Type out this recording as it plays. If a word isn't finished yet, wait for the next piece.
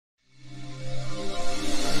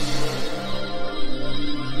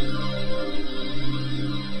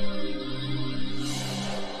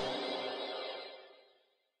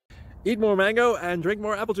Eat more mango and drink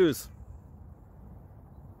more apple juice.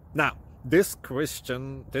 Now, this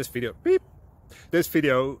video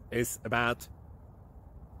is about...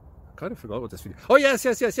 I kind of forgot what this video... Oh, yes.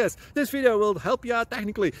 This video will help you out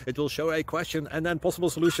technically. It will show a question and then possible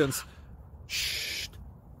solutions. Shh.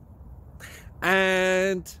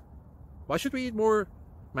 And why should we eat more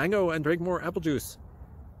mango and drink more apple juice?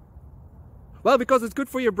 Well, because it's good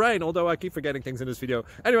for your brain, although I keep forgetting things in this video.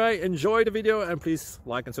 Anyway, enjoy the video and please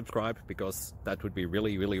like and subscribe, because that would be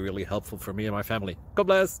really helpful for me and my family. God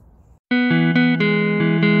bless!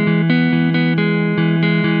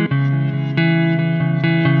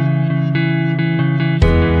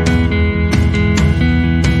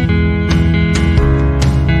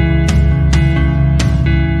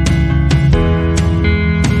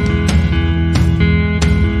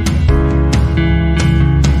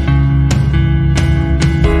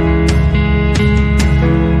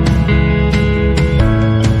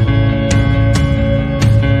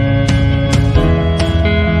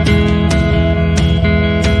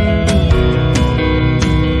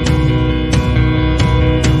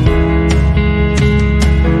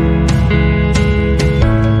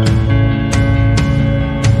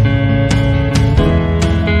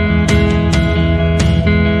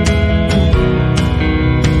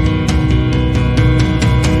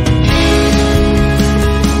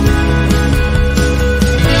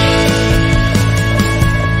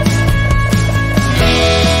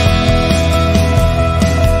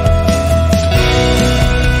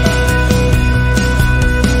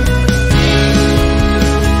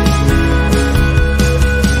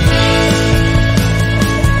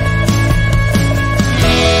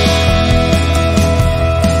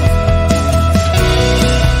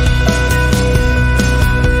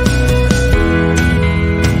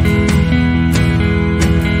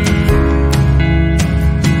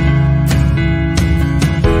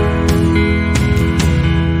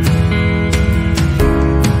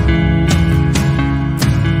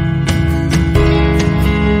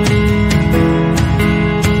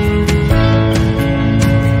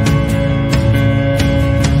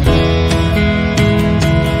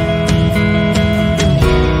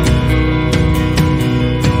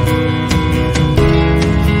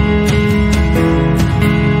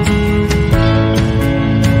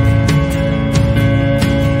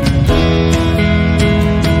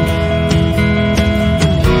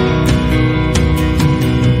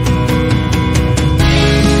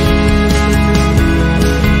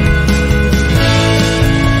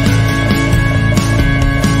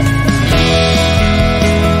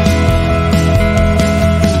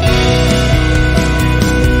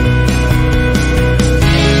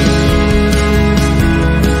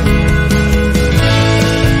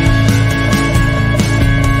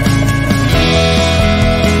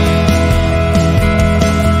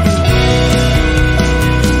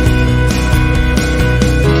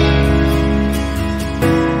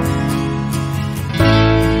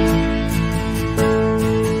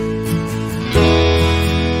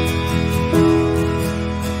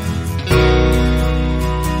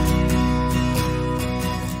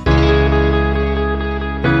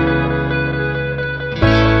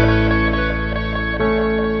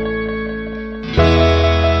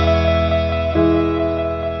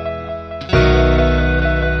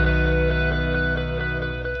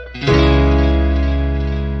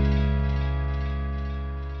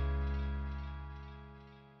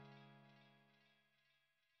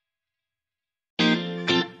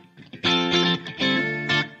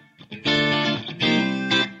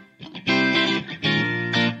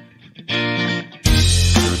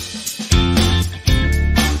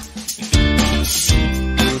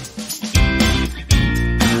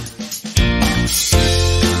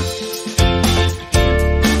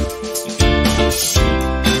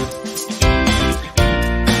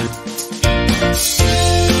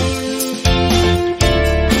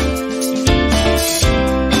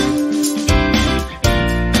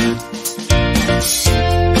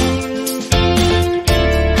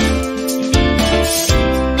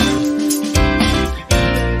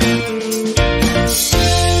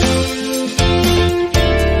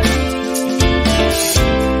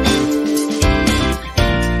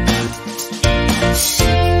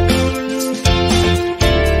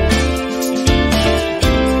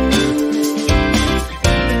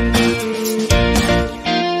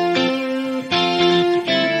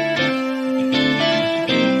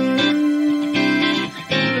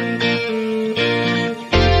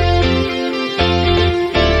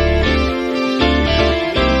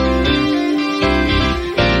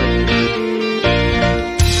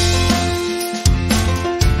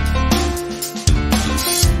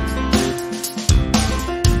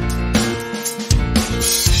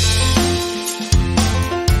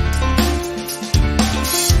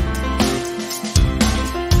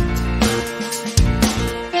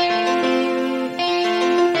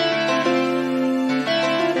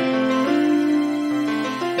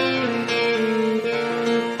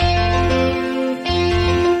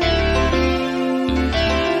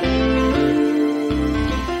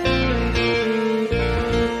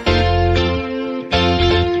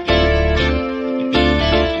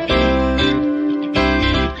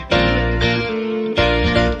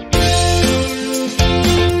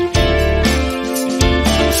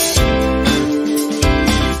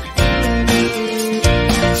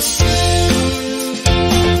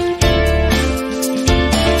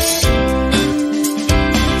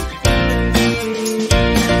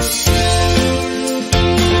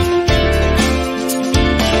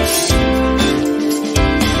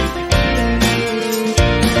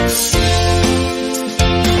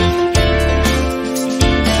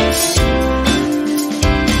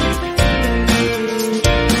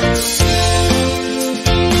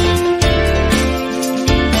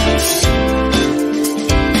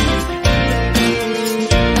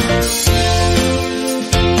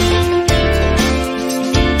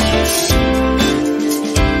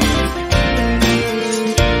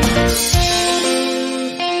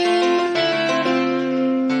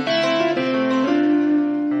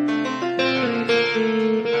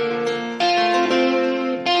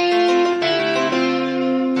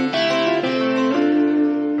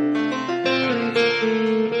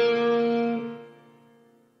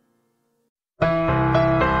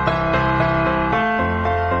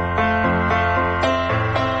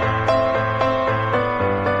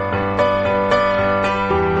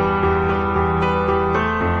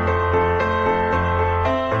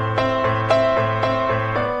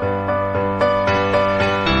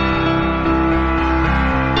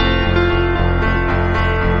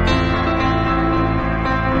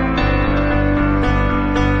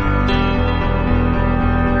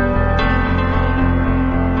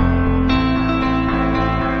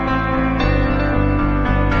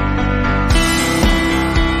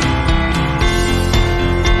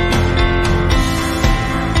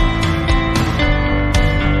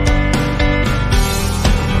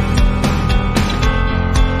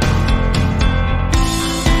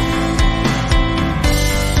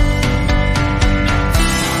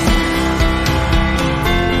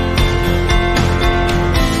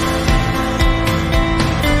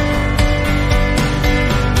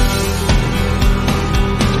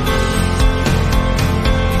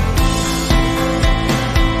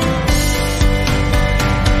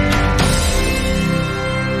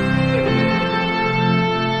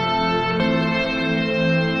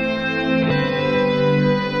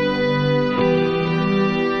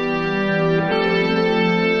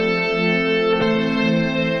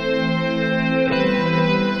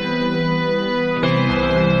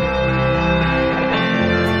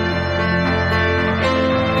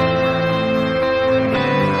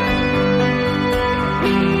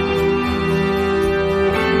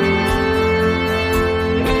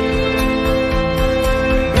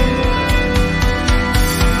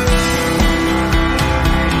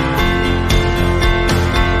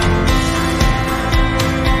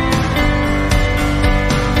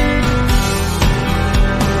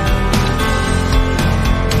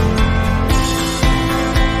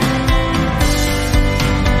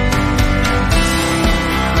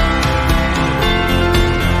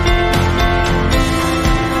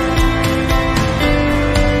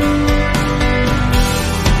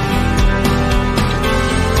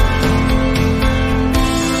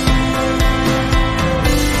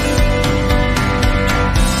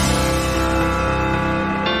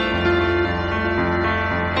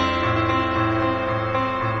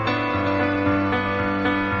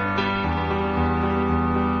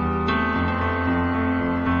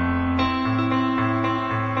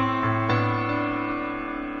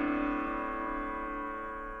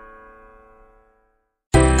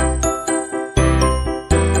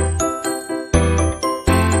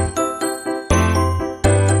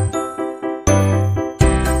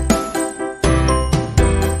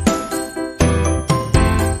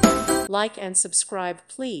 Like and subscribe,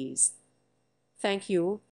 please. Thank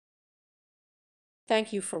you.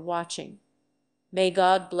 Thank you for watching. May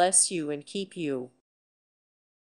God bless you and keep you.